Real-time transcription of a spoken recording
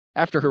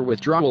After her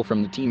withdrawal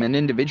from the team and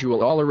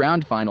individual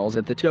all-around finals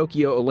at the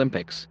Tokyo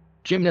Olympics,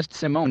 gymnast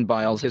Simone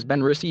Biles has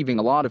been receiving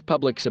a lot of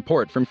public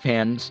support from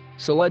fans,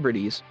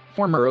 celebrities,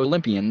 former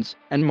Olympians,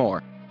 and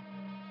more.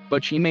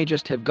 But she may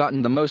just have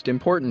gotten the most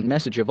important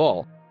message of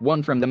all,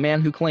 one from the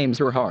man who claims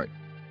her heart.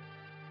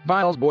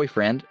 Biles'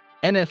 boyfriend,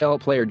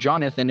 NFL player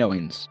Jonathan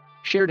Owens,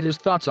 shared his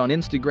thoughts on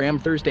Instagram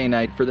Thursday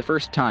night for the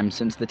first time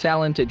since the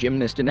talented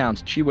gymnast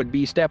announced she would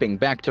be stepping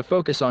back to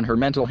focus on her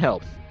mental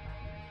health.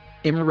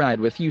 "I'ma ride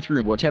with you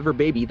through whatever,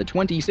 baby," the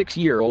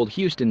 26-year-old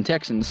Houston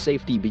Texans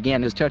safety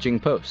began his touching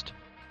post.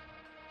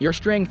 "Your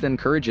strength and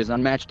courage is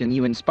unmatched and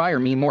you inspire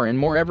me more and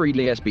more every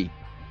day, SB."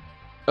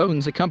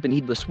 Owens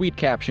accompanied the sweet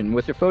caption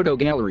with a photo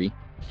gallery,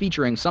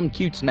 featuring some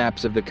cute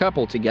snaps of the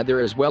couple together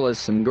as well as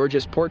some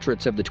gorgeous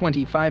portraits of the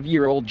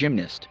 25-year-old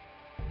gymnast.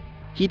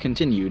 He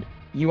continued,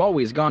 "You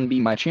always gon' be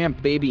my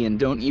champ, baby, and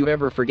don't you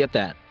ever forget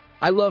that.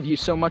 I love you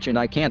so much and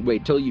I can't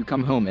wait till you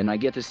come home and I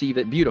get to see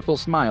that beautiful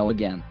smile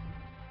again.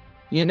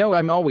 You know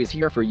I'm always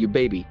here for you,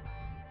 baby."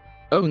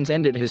 Owens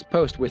ended his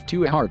post with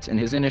two hearts and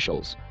his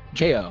initials,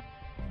 J.O.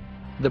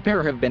 The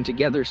pair have been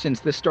together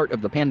since the start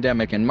of the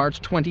pandemic in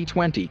March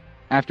 2020,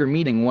 after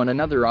meeting one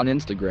another on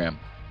Instagram.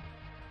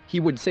 "He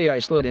would say I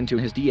slid into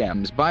his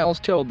DMs," Biles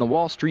told the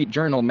Wall Street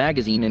Journal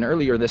magazine in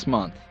earlier this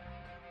month.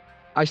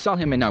 "I saw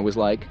him and I was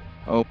like,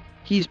 oh,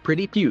 he's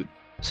pretty cute,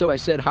 so I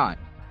said hi.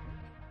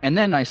 And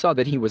then I saw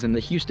that he was in the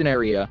Houston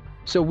area,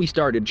 so we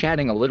started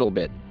chatting a little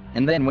bit,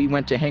 and then we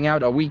went to hang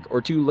out a week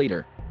or two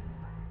later."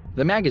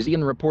 The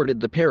magazine reported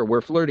the pair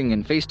were flirting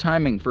and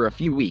FaceTiming for a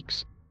few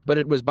weeks, but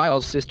it was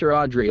Biles' sister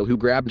Audrielle who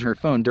grabbed her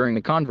phone during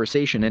the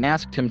conversation and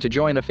asked him to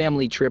join a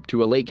family trip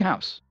to a lake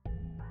house.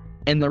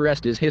 And the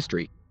rest is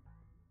history.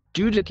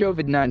 Due to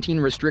COVID-19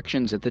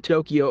 restrictions at the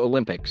Tokyo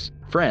Olympics,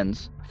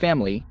 friends,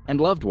 family, and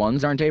loved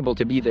ones aren't able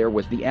to be there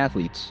with the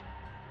athletes.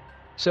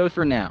 So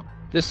for now,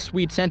 this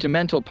sweet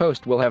sentimental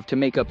post will have to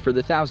make up for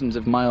the thousands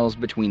of miles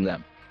between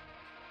them.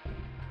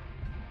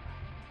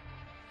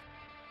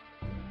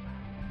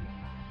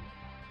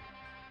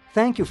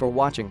 Thank you for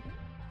watching.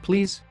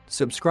 Please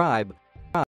subscribe.